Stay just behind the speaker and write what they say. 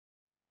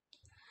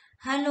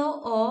Hello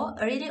all,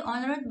 really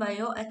honored by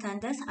your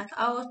attendance at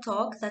our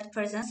talk that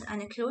presents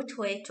an accurate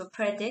way to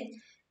predict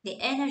the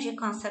energy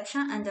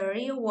consumption and the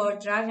real-world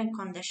driving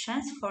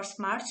conditions for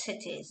smart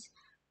cities.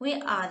 We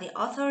are the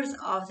authors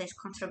of this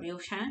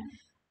contribution,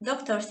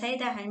 Dr.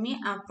 Sayda Elmi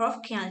and Prof.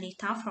 Kian-Lee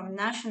from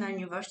National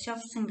University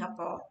of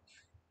Singapore.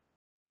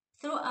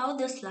 Throughout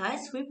the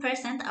slides, we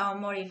present our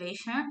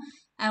motivation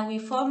and we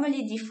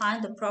formally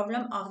define the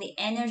problem of the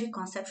energy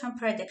consumption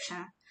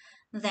prediction.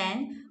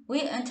 Then,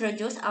 we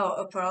introduce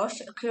our approach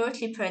to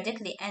accurately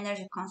predict the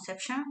energy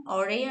consumption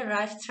or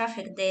real-life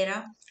traffic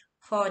data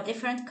for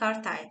different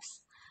car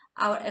types.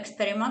 Our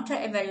experimental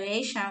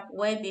evaluation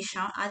will be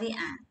shown at the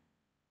end.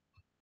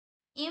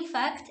 In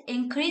fact,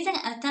 increasing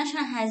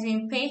attention has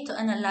been paid to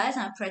analyze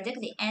and predict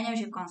the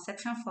energy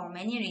consumption for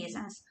many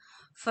reasons.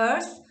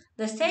 First,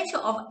 the state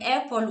of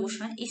air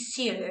pollution is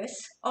serious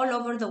all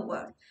over the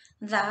world.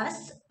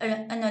 Thus,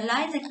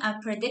 analyzing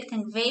and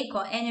predicting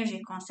vehicle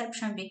energy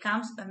consumption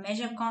becomes a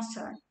major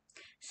concern.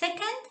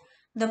 Second,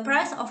 the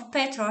price of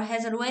petrol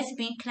has always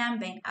been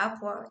climbing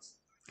upwards.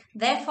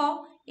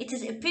 Therefore, it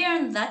is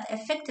apparent that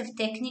effective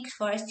techniques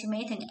for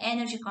estimating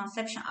energy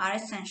consumption are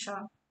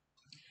essential.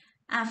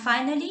 And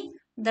finally,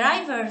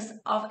 drivers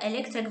of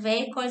electric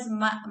vehicles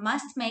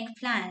must make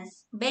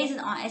plans based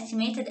on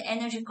estimated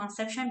energy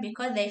consumption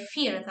because they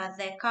fear that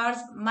their cars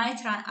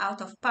might run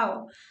out of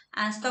power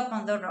and stop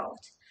on the road.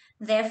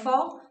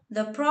 Therefore,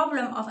 the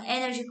problem of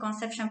energy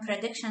consumption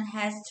prediction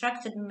has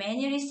attracted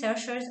many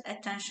researchers'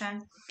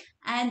 attention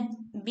and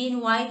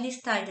been widely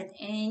studied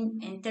in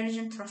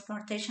intelligent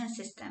transportation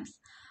systems.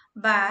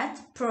 But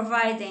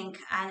providing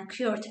an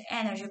accurate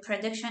energy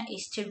prediction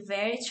is still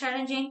very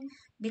challenging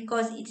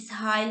because it is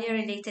highly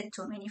related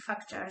to many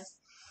factors.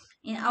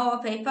 In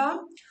our paper,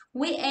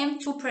 we aim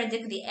to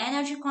predict the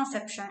energy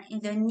consumption in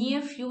the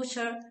near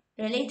future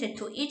related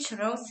to each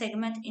road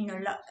segment in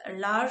a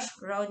large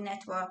road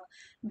network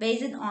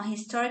based on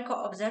historical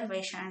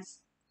observations.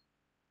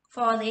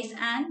 For this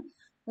end,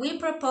 we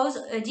propose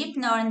a deep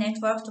neural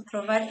network to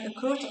provide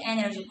accurate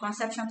energy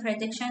consumption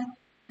prediction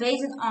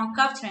based on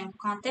capturing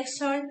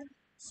contextual,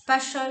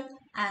 spatial,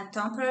 and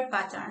temporal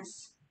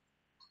patterns.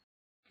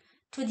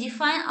 To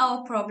define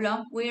our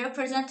problem, we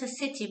represent a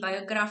city by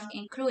a graph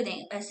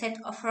including a set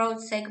of road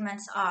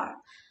segments R.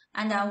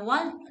 And at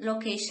one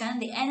location,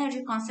 the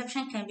energy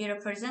consumption can be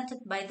represented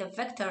by the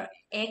vector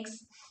x,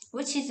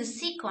 which is a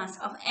sequence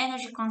of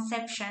energy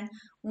consumption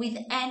with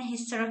n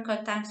historical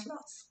time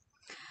slots.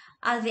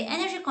 As the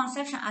energy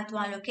consumption at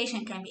one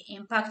location can be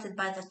impacted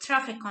by the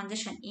traffic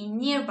condition in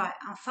nearby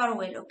and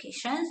faraway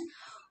locations,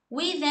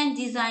 we then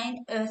designed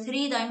a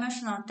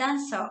three-dimensional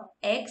tensor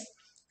x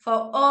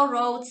for all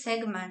road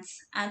segments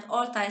and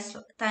all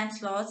time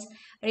slots,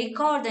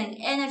 recording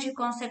energy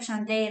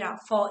consumption data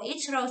for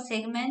each road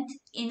segment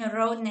in a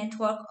road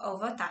network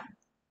over time.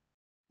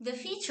 The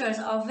features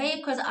of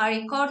vehicles are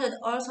recorded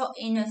also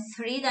in a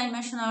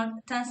three-dimensional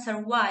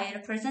tensor y,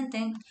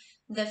 representing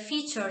the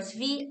features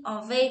v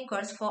of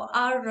vehicles for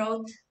all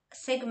road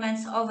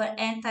segments over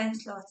n time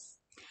slots.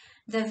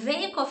 The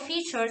vehicle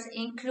features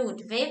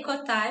include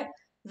vehicle type,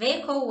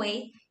 vehicle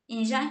weight,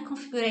 engine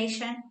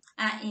configuration,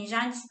 and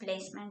engine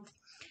displacement.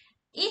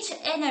 Each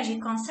energy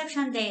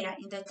consumption data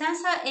in the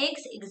tensor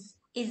x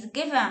is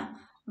given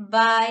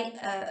by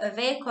a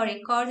vehicle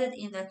recorded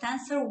in the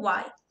tensor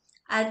y.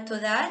 Add to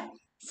that,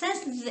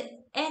 since the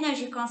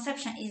energy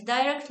consumption is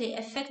directly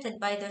affected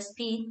by the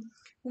speed,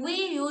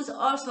 we use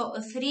also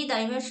a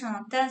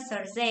three-dimensional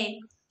tensor z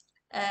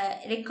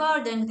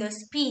recording the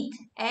speed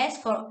s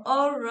for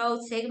all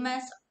road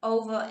segments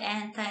over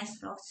n time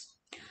slots.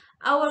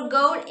 Our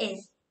goal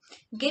is,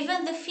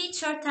 given the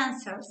feature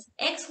tensors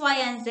x, y,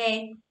 and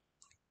z,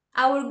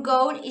 our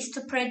goal is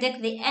to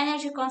predict the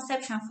energy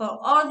consumption for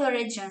all the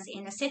regions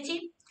in a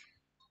city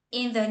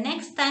in the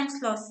next time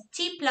slots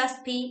t plus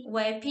p,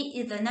 where p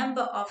is the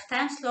number of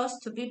time slots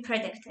to be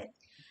predicted.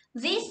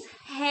 This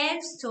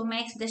helps to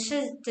make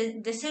the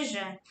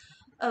decision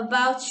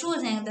about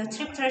choosing the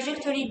trip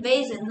trajectory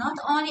based not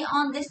only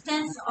on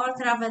distance or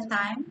travel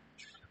time,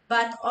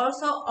 but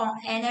also on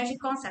energy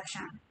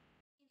consumption.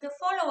 In the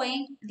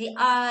following, the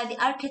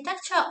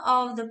architecture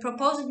of the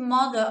proposed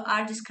model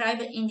are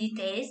described in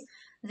details.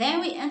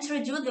 Then we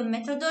introduce the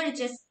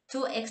methodologies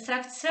to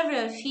extract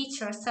several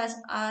features such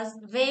as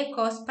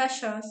vehicle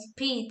spatial,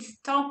 speed,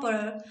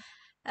 temporal,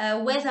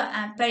 weather,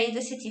 and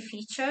periodicity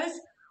features.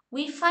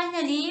 We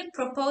finally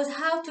propose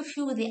how to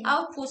fuse the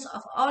outputs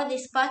of all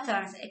these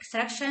patterns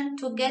extraction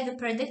to get the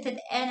predicted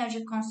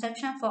energy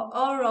consumption for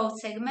all road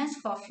segments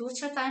for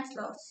future time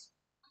slots.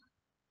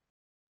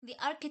 The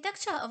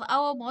architecture of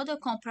our model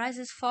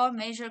comprises four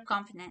major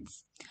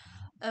components.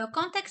 A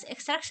context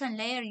extraction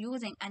layer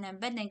using an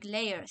embedding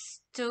layers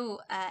to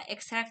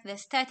extract the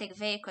static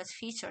vehicle's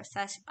features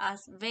such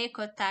as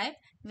vehicle type,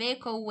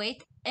 vehicle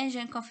weight,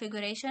 engine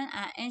configuration,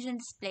 and engine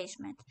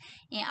displacement.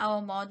 In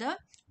our model,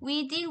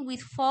 we deal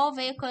with four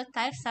vehicle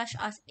types such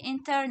as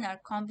internal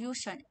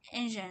combustion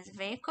engines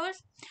vehicles,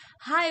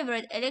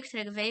 hybrid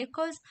electric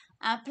vehicles,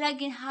 and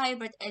plug-in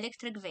hybrid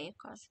electric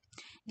vehicles.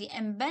 The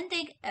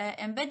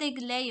embedding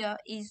layer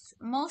is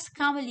most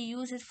commonly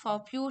used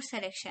for pure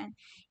selection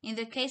in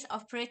the case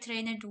of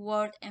pre-trained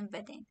word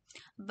embedding,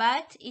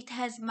 but it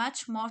has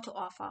much more to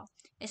offer,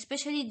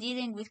 especially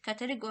dealing with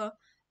categorical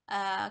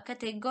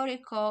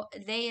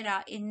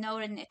data in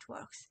neural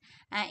networks.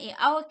 And in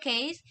our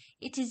case,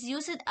 it is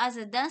used as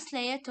a dense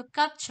layer to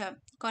capture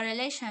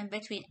correlation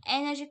between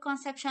energy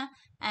consumption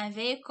and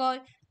vehicle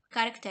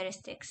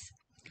characteristics.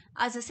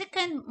 As a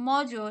second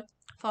module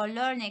for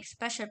learning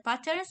spatial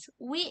patterns,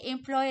 we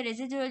employ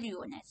residual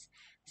units,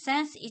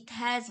 since it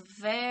has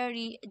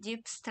very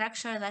deep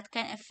structure that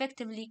can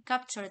effectively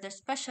capture the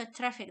spatial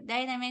traffic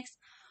dynamics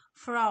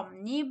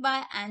from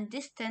nearby and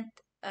distant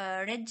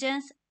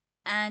regions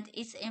and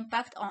its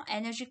impact on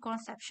energy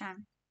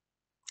consumption.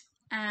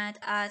 And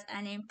as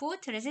an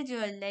input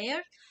residual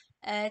layer,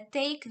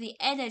 take the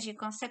energy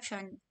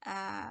consumption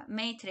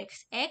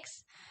matrix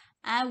X,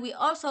 and we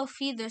also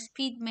feed the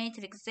speed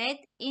matrix Z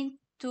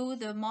into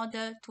the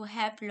model to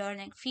help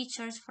learning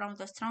features from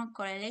the strong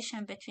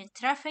correlation between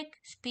traffic,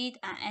 speed,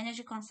 and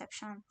energy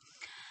consumption.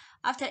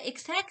 After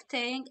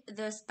extracting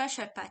the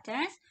spatial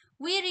patterns,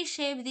 we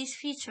reshape these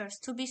features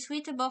to be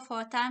suitable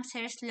for time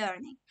series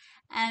learning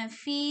and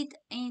feed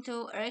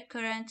into a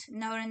recurrent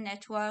neural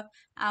network,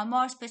 and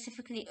more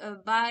specifically a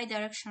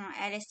bidirectional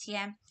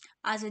LSTM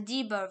as a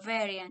deeper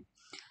variant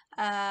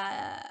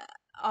uh,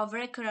 of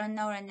recurrent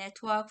neural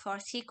network for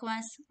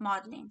sequence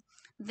modeling.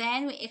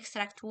 Then we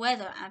extract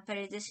weather and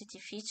periodicity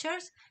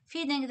features,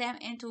 feeding them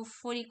into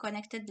fully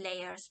connected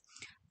layers.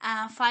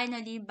 And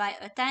finally, by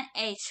a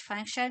 10H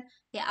function,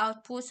 the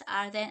outputs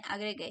are then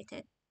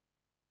aggregated.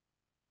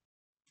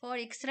 For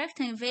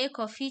extracting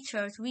vehicle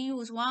features, we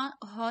use one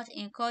hot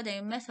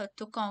encoding method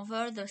to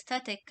convert the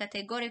static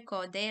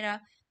categorical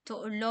data to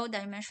a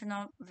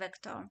low-dimensional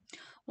vector.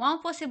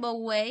 One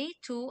possible way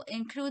to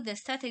include the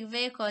static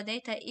vehicle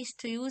data is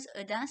to use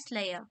a dense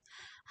layer.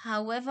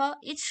 However,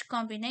 each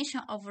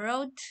combination of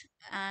road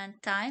and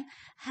time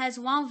has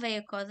one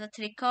vehicle that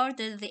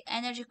recorded the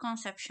energy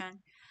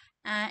consumption.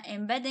 An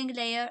embedding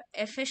layer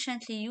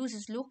efficiently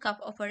uses lookup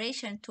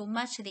operation to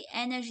match the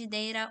energy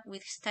data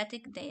with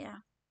static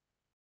data.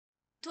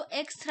 To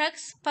extract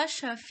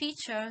spatial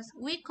features,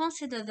 we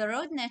consider the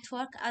road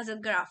network as a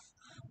graph,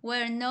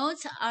 where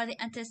nodes are the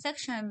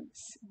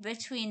intersections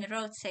between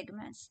road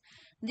segments.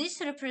 This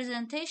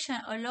representation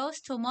allows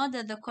to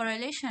model the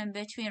correlation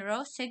between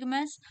road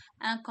segments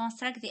and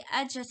construct the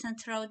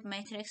adjacent road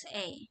matrix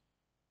A.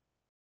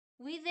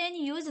 We then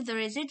use the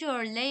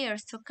residual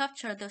layers to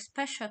capture the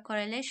spatial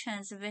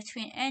correlations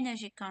between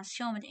energy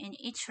consumed in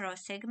each road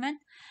segment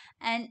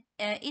and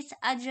its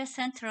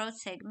adjacent road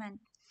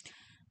segment.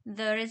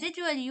 The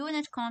residual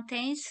unit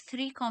contains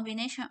three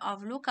combinations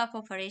of lookup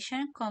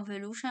operation,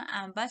 convolution,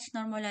 and batch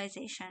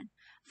normalization.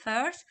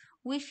 First,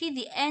 we feed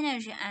the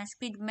energy and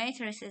speed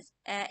matrices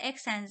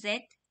X and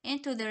Z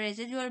into the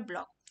residual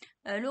block.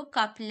 A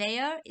lookup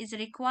layer is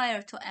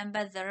required to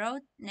embed the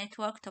road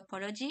network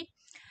topology.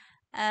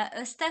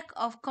 A stack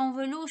of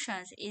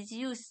convolutions is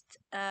used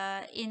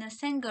in a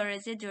single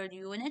residual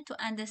unit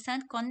to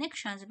understand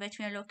connections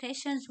between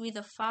locations with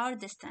a far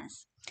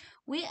distance.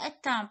 We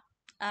attempt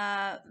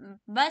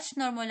batch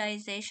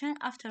normalization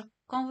after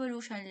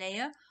convolution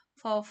layer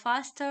for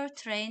faster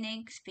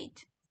training speed.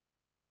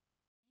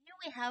 Here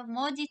we have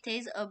more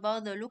details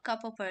about the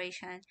lookup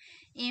operation.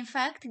 In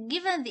fact,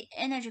 given the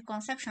energy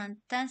consumption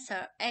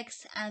tensor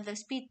X and the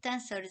speed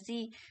tensor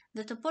Z,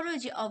 the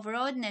topology of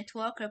road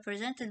network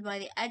represented by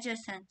the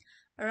adjacent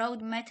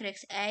road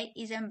matrix A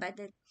is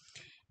embedded.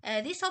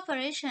 This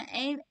operation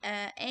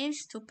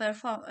aims to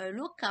perform a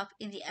lookup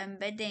in the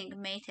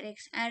embedding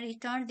matrix and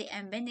return the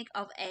embedding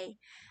of A.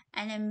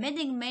 An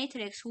embedding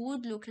matrix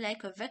would look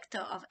like a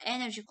vector of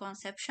energy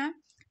consumption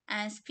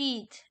and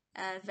speed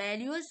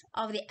values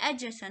of the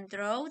adjacent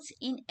roads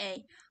in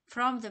A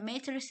from the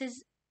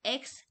matrices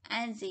X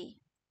and Z.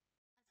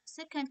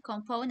 Second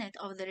component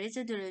of the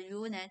residual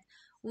unit,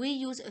 we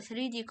use a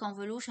 3D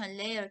convolution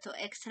layer to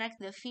extract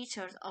the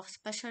features of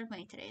spatial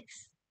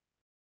matrix.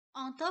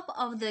 On top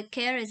of the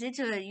K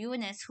residual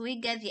units, we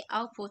get the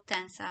output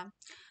tensor.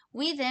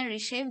 We then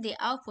reshape the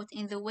output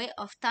in the way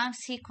of time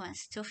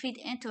sequence to feed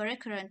into a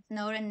recurrent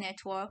neural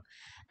network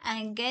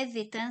and get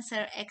the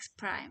tensor X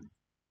prime.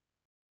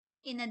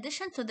 In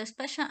addition to the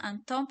spatial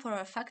and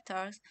temporal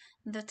factors,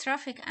 the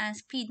traffic and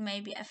speed may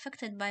be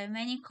affected by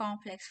many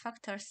complex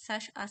factors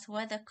such as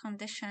weather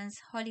conditions,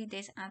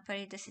 holidays, and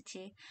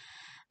periodicity,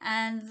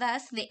 and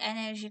thus the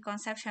energy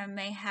consumption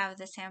may have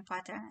the same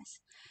patterns.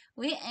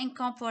 We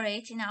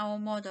incorporate in our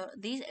model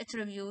these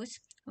attributes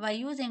by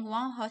using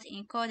one hot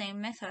encoding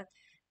method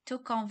to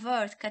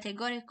convert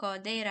categorical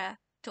data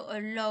to a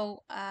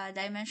low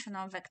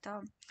dimensional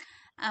vector.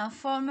 And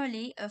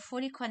formally, a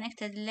fully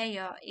connected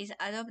layer is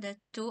adopted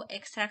to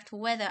extract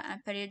weather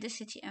and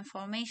periodicity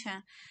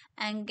information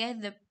and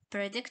get the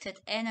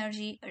predicted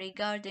energy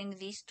regarding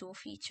these two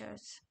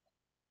features.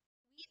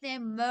 We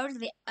then merge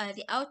the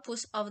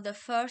outputs of the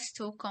first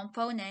two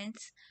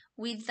components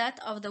with that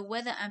of the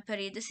weather and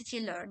periodicity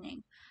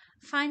learning.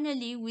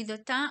 Finally, with the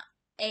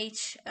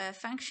h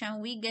function,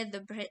 we get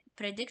the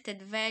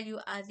predicted value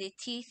at the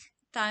tth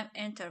time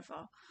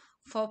interval.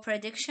 For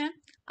prediction,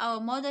 our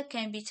model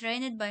can be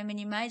trained by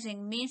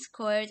minimizing mean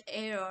squared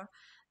error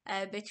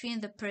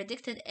between the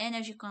predicted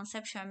energy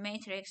consumption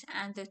matrix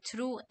and the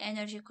true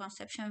energy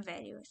consumption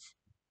values.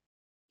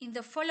 In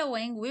the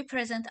following, we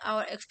present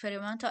our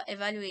experimental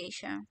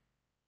evaluation.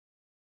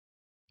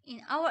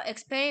 In our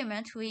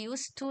experiment, we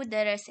used two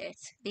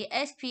datasets: the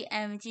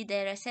SPMD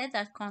dataset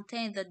that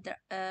contains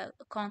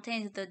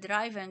the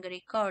driving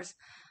records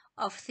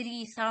of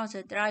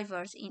 3,000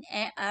 drivers in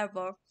Ann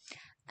Arbor,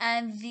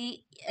 and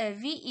the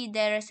VE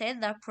dataset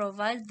that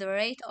provides the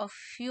rate of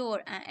fuel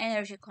and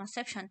energy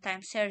consumption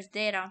time series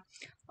data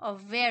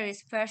of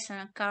various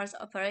personal cars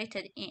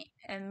operated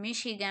in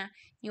Michigan,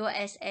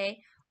 USA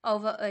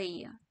over a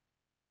year.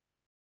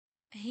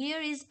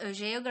 Here is a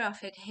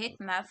geographic heat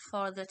map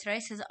for the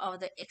traces of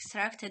the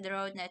extracted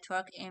road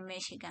network in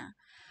Michigan.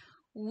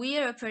 We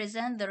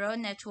represent the road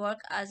network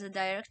as a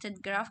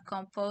directed graph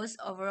composed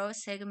of road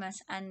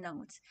segments and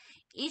nodes.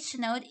 Each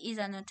node is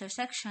an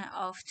intersection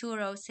of two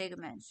road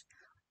segments.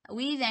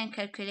 We then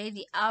calculate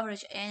the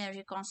average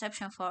energy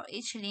consumption for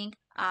each link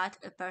at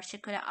a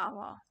particular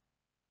hour.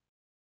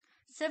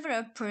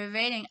 Several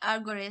prevailing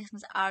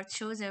algorithms are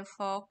chosen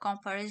for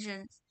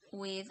comparisons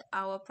with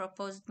our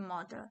proposed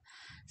model.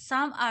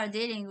 Some are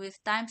dealing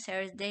with time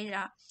series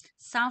data,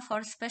 some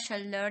for special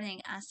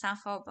learning, and some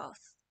for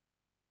both.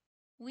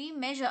 We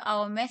measure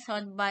our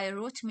method by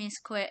root mean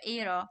square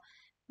error,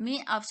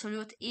 mean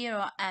absolute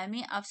error, and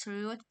mean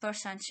absolute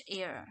percentage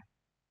error.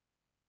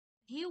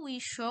 Here we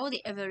show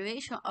the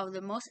evaluation of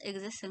the most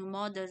existing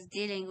models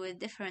dealing with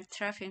different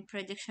traffic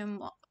prediction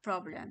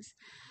problems.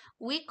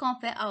 We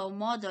compare our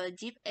model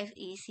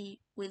DeepFEC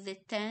with the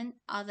 10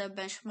 other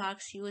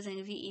benchmarks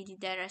using VED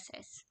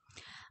datasets.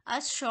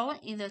 As shown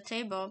in the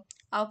table,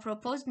 our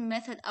proposed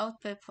method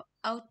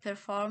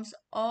outperforms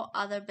all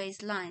other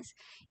baselines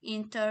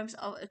in terms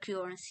of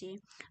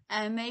accuracy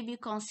and may be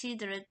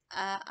considered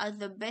as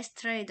the best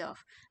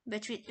trade-off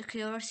between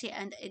accuracy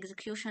and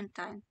execution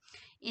time.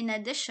 In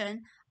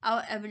addition,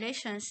 our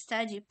evaluation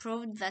study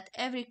proved that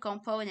every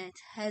component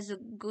has a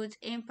good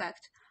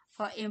impact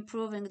for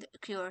improving the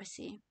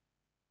accuracy.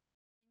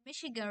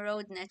 Michigan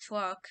Road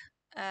Network,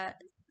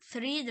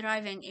 three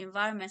driving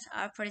environments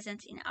are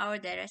present in our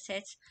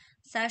datasets,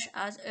 such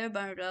as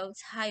urban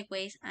roads,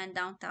 highways, and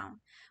downtown.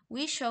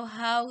 We show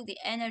how the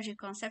energy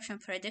consumption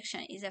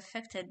prediction is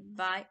affected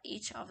by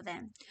each of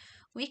them.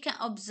 We can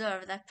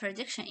observe that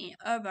prediction in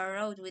urban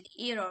road with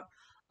error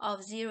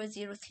of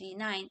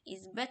 0039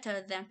 is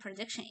better than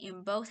prediction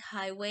in both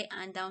highway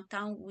and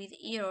downtown with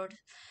errors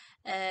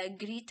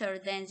greater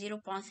than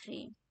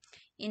 0.3.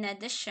 In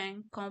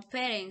addition,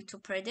 comparing to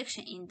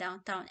prediction in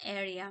downtown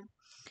area,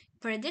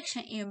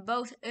 prediction in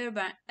both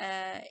urban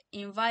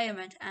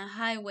environment and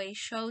highway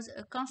shows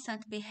a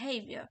constant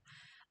behavior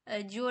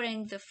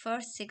during the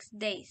first 6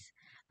 days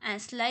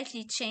and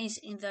slightly changed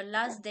in the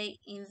last day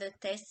in the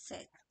test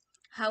set.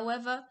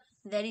 However,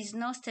 there is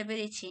no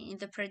stability in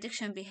the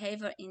prediction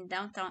behavior in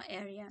downtown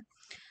area.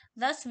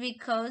 That's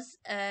because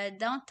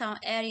downtown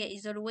area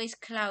is always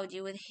cloudy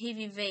with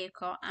heavy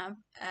vehicle and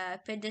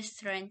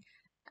pedestrian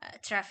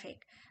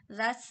traffic.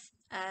 Thus,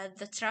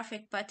 the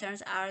traffic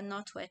patterns are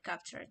not well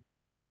captured.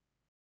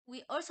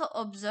 We also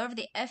observe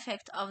the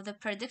effect of the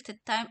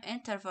predicted time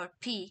interval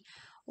p,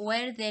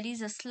 where there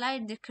is a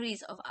slight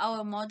decrease of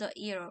our model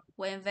error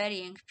when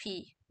varying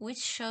p, which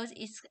shows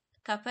its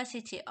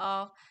capacity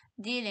of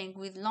dealing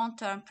with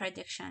long-term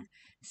prediction.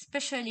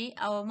 Especially,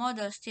 our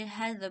model still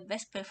has the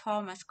best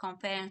performance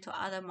comparing to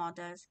other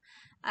models.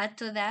 Add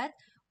to that,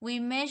 we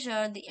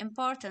measure the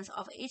importance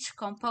of each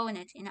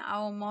component in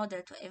our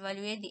model to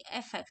evaluate the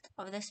effect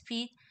of the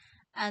speed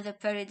and the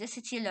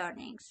periodicity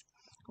learnings.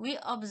 We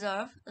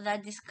observe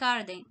that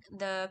discarding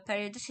the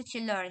periodicity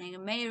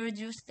learning may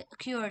reduce the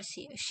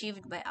accuracy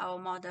achieved by our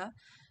model,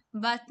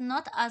 but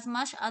not as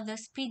much as the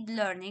speed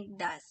learning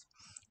does,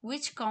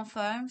 which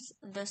confirms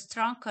the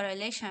strong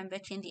correlation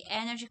between the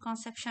energy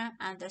consumption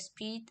and the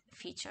speed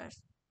features.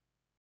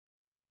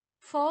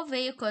 4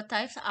 vehicle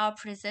types are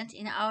present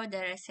in our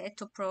dataset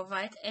to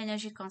provide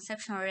energy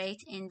consumption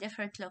rate in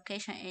different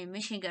locations in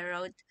Michigan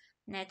Road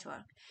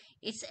Network.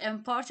 It's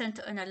important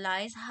to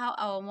analyze how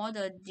our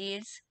model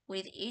deals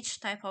with each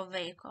type of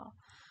vehicle.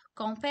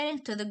 Comparing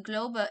to the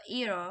global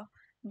error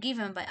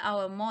given by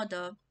our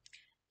model,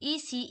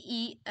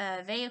 ECE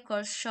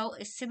vehicles show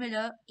a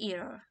similar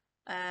error.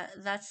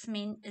 That's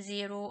mean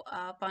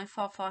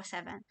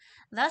 0.447.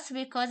 That's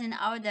because in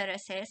our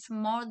datasets,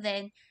 more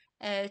than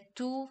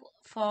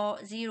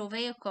 240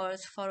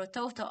 vehicles for a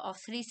total of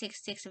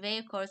 366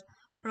 vehicles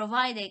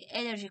providing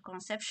energy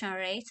consumption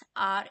rates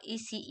are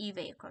ECE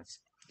vehicles.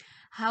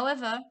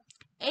 However,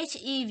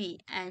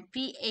 HEV and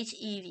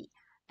PHEV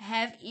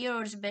have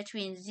errors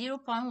between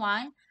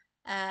 0.1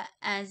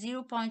 and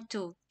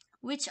 0.2,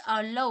 which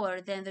are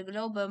lower than the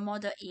global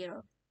model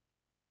error,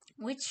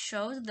 which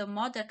shows the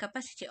model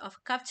capacity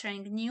of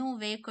capturing new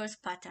vehicles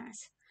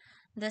patterns.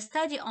 The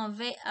study on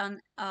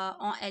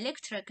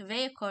electric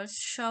vehicles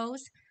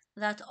shows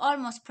that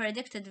almost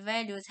predicted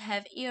values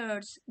have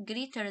errors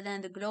greater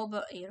than the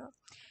global error.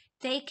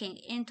 Taking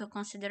into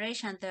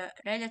consideration the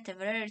relative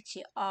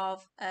rarity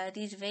of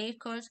these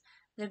vehicles,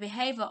 the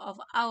behavior of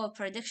our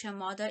prediction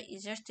model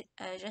is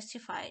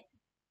justified.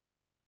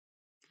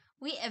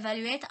 We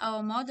evaluate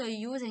our model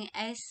using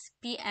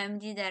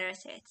SPMD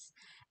datasets.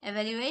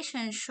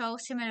 Evaluations show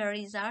similar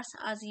results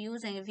as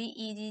using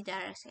VED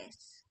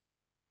datasets.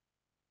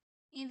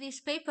 In this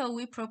paper,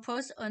 we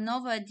propose a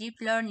novel deep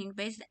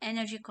learning-based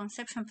energy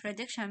consumption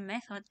prediction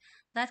method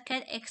that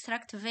can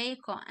extract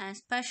vehicle and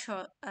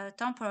spatial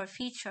temporal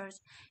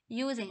features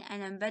using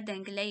an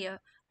embedding layer,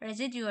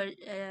 residual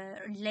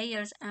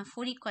layers, and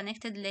fully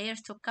connected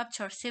layers to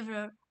capture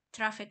several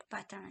traffic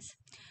patterns.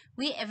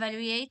 We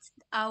evaluate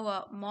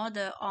our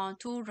model on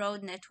two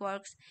road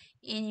networks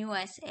in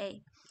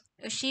USA,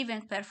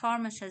 achieving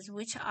performances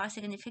which are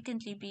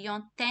significantly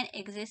beyond 10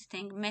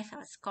 existing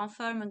methods,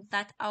 confirming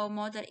that our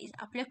model is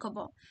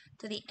applicable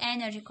to the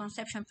energy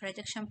consumption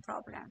prediction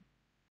problem.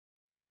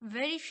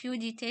 Very few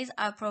details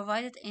are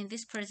provided in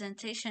this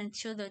presentation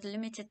due to the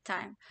limited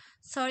time.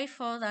 Sorry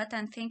for that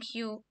and thank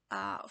you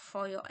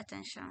for your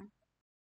attention.